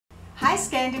Hi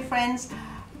Scandi friends!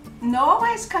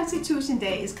 Norway's Constitution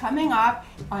Day is coming up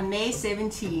on May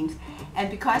 17th, and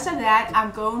because of that I'm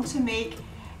going to make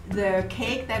the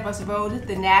cake that was voted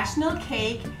the national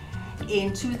cake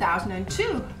in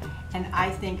 2002, and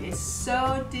I think it's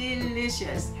so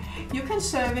delicious. You can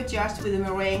serve it just with a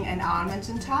meringue and almonds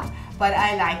on top, but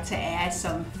I like to add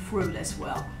some fruit as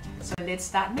well. So let's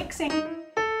start mixing.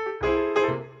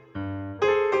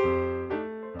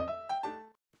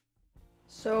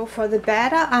 So for the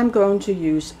batter I'm going to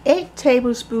use 8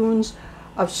 tablespoons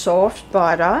of soft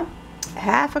butter,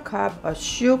 half a cup of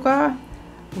sugar,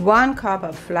 1 cup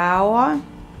of flour,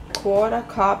 1/4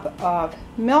 cup of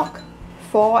milk,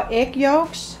 4 egg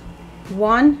yolks,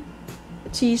 1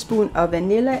 teaspoon of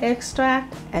vanilla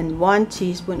extract, and 1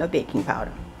 teaspoon of baking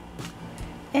powder.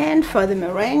 And for the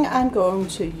meringue I'm going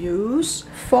to use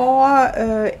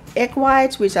 4 egg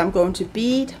whites, which I'm going to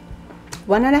beat,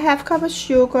 1½ cup of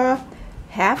sugar,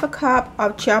 half a cup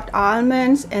of chopped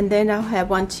almonds, and then I'll have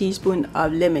 1 teaspoon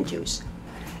of lemon juice.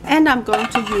 And I'm going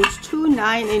to use 2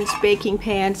 9-inch baking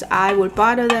pans. I will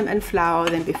butter them and flour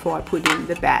them before I put in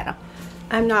the batter.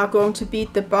 I'm now going to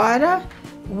beat the butter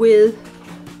with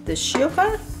the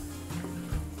sugar,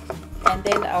 and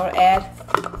then I'll add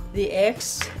the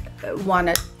eggs one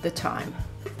at a time.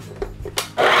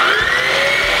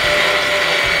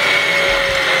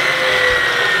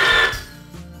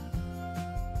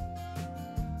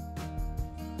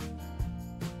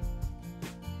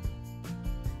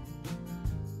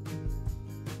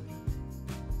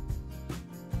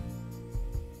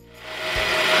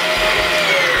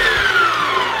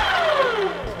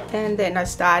 And then I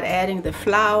start adding the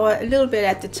flour a little bit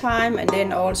at the time, and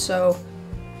then also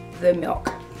the milk.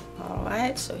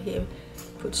 Alright, so here,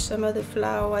 put some of the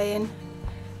flour in,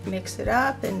 mix it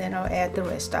up, and then I'll add the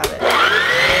rest of it.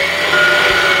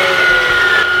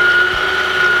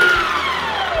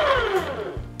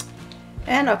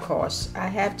 And of course, I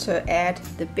have to add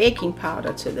the baking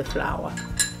powder to the flour.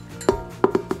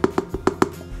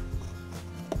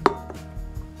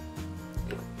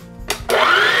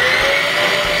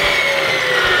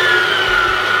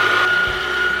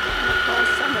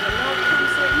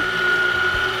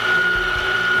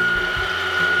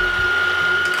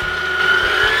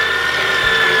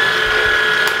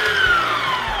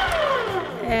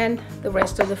 And the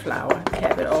rest of the flour,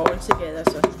 have it all together,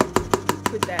 so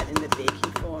put that in the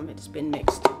baking form. It's been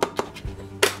mixed.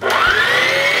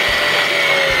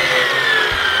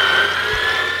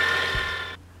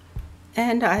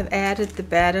 And I've added the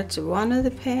batter to one of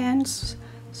the pans,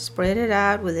 spread it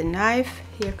out with a knife.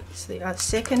 Here's the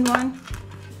second one.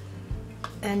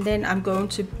 And then I'm going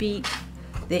to beat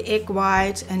the egg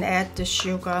whites and add the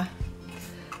sugar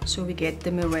so we get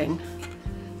the meringue.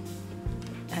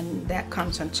 And that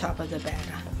comes on top of the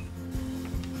batter.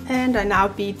 And I now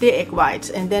beat the egg whites,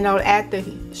 and then I'll add the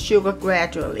sugar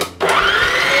gradually.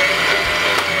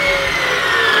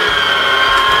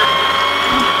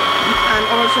 I'm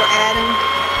also adding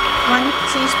 1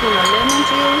 teaspoon of lemon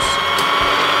juice,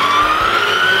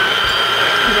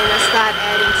 and then I start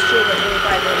adding sugar little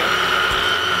by little.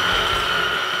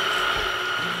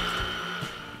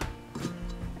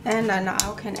 And I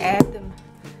now can add the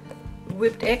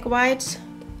whipped egg whites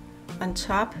on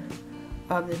top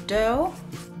of the dough.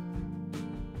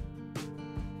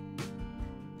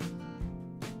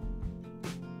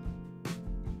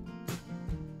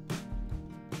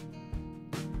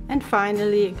 And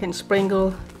finally you can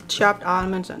sprinkle chopped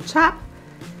almonds on top.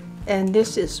 And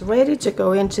this is ready to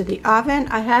go into the oven.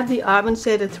 I have the oven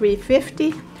set at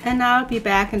 350, and I'll be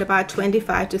back in about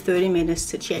 25 to 30 minutes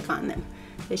to check on them.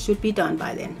 They should be done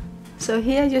by then. So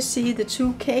here you see the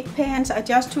 2 cake pans. I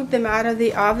just took them out of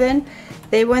the oven.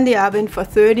 They were in the oven for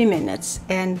 30 minutes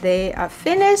and they are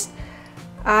finished.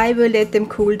 I will let them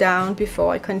cool down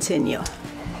before I continue.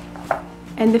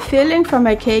 And the filling for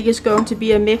my cake is going to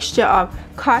be a mixture of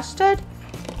custard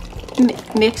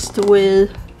mixed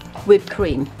with whipped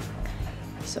cream.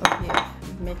 So here,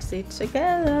 mix it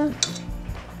together.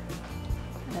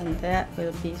 And that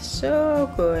will be so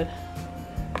good.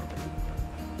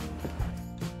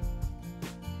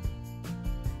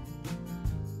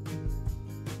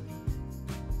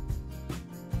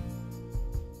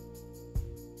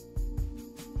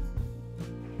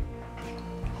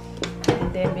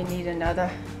 Then we need another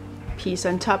piece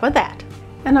on top of that.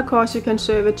 And of course you can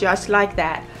serve it just like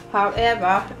that.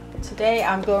 However, today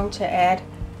I'm going to add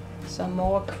some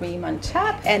more cream on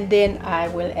top, and then I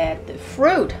will add the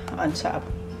fruit on top.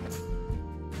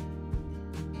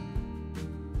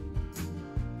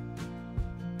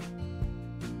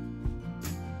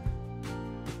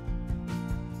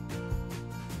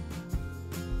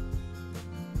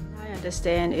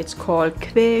 understand it's called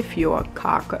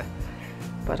Kvæfjordkake,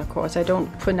 but of course I don't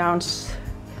pronounce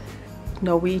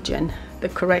Norwegian the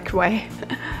correct way.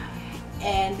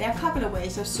 And there are a couple of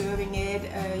ways of serving it.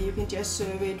 You can just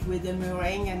serve it with the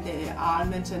meringue and the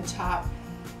almonds on top,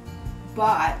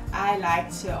 but I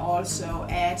like to also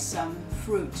add some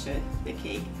fruit to the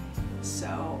cake,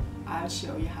 so I'll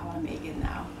show you how I make it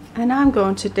now. And I'm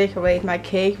going to decorate my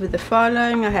cake with the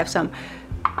following. I have some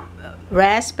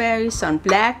raspberries, some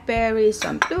blackberries,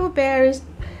 some blueberries,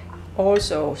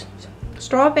 also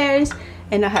strawberries,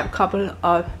 and I have a couple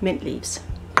of mint leaves.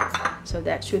 So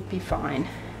that should be fine.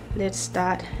 Let's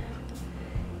start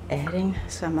adding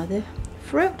some of the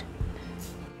fruit.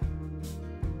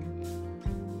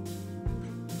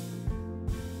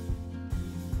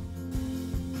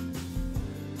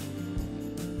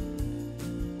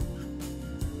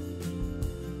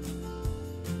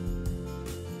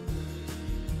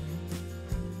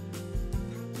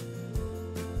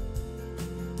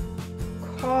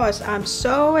 Of course, I'm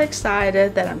so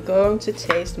excited that I'm going to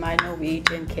taste my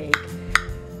Norwegian cake.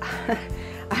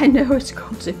 I know it's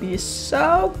going to be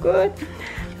so good.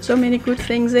 So many good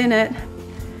things in it.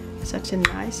 Such a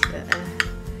nice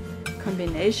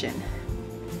combination.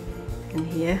 And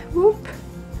here, whoop,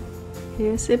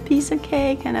 here's a piece of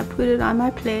cake and I put it on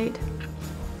my plate.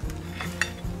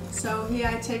 So here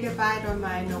I take a bite of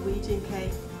my Norwegian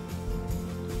cake.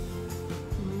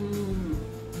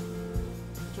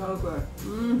 So good.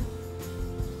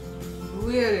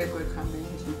 Really good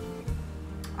combination.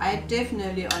 I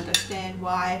definitely understand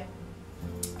why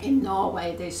in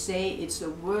Norway they say it's the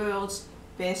world's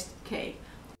best cake.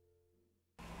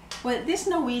 Well, this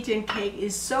Norwegian cake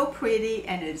is so pretty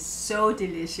and it's so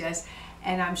delicious,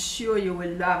 and I'm sure you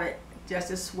will love it just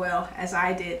as well as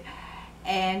I did.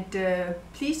 And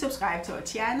please subscribe to our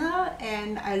channel,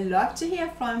 and I love to hear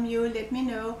from you. Let me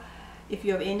know if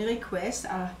you have any requests.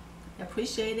 I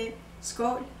appreciate it.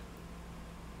 Skål!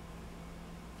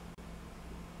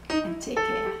 And take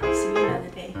care. See you another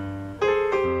day.